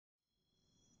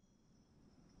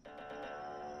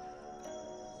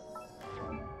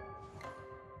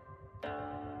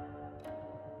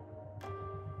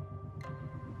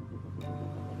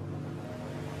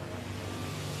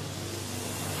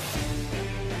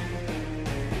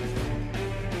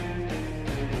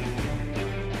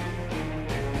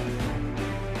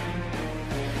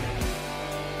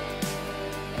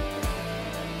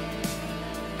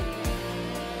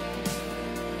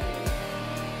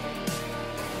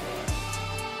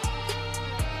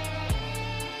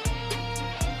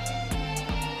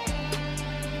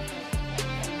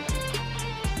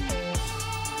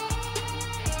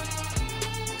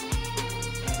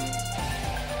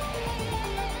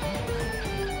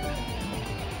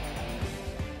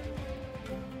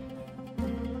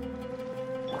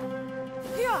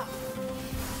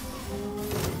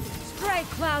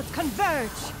clouds converge.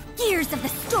 Gears of the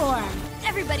storm.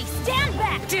 Everybody stand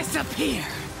back. Disappear.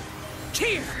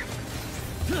 Cheer.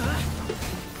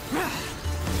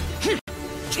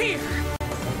 Cheer.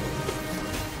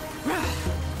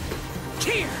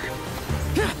 Cheer.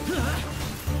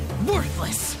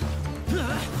 Worthless.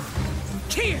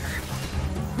 Cheer.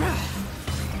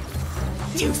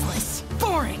 Useless.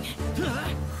 Boring.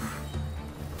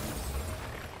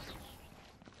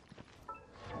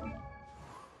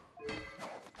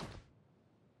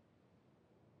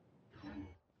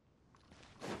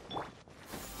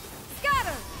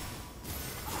 Scatter!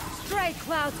 Stray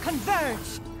clouds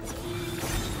converge.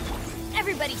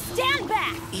 Everybody stand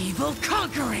back. Evil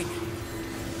conquering.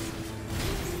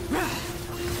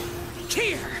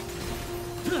 Cheer.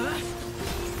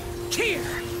 Cheer.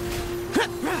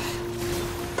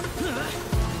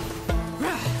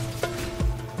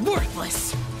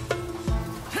 Worthless.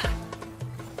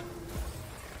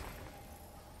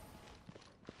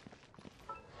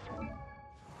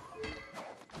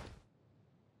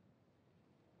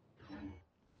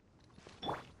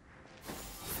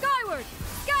 Skyward!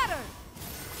 Scatter!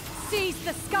 Seize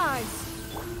the skies!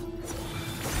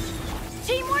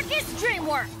 Teamwork is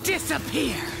dreamwork.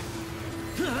 Disappear.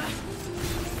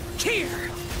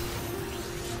 Cheer.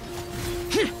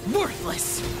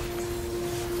 Worthless.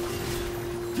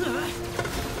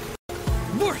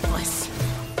 Worthless.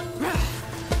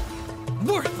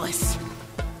 Worthless.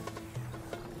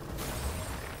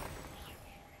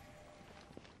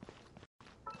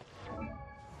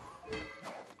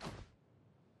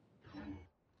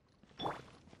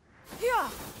 Yeah!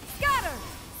 Scatter!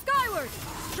 Skyward!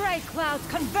 Stray clouds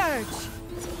converge!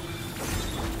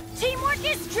 Teamwork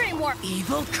is dreamwork.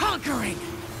 Evil conquering.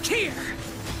 Cheer.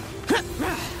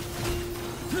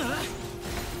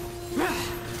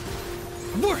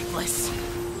 Worthless.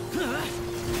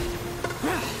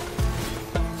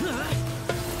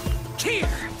 Cheer.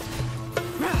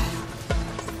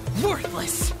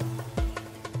 Worthless.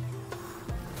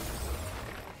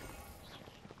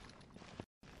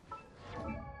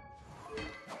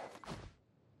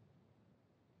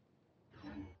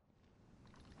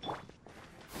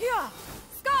 Yeah!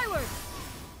 Skyward!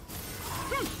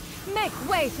 Make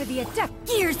way for the attack!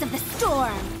 Gears of the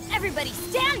storm. Everybody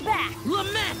stand back.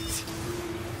 Lament.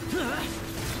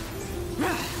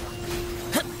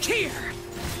 Cheer.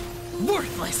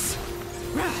 Worthless.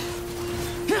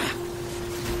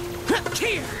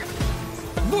 Cheer.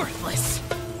 Worthless.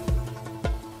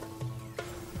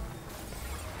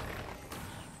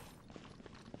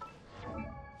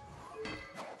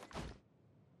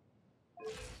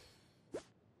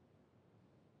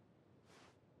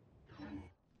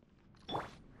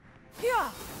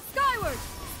 Yeah! Skyward!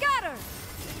 Scatter!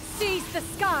 Seize the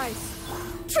skies!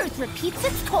 Truth repeats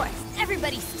its course.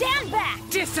 Everybody stand back.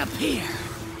 Disappear.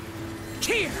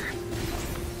 Cheer.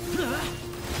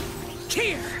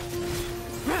 Cheer.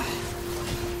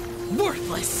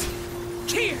 Worthless.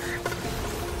 Cheer.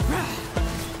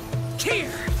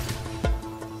 Cheer.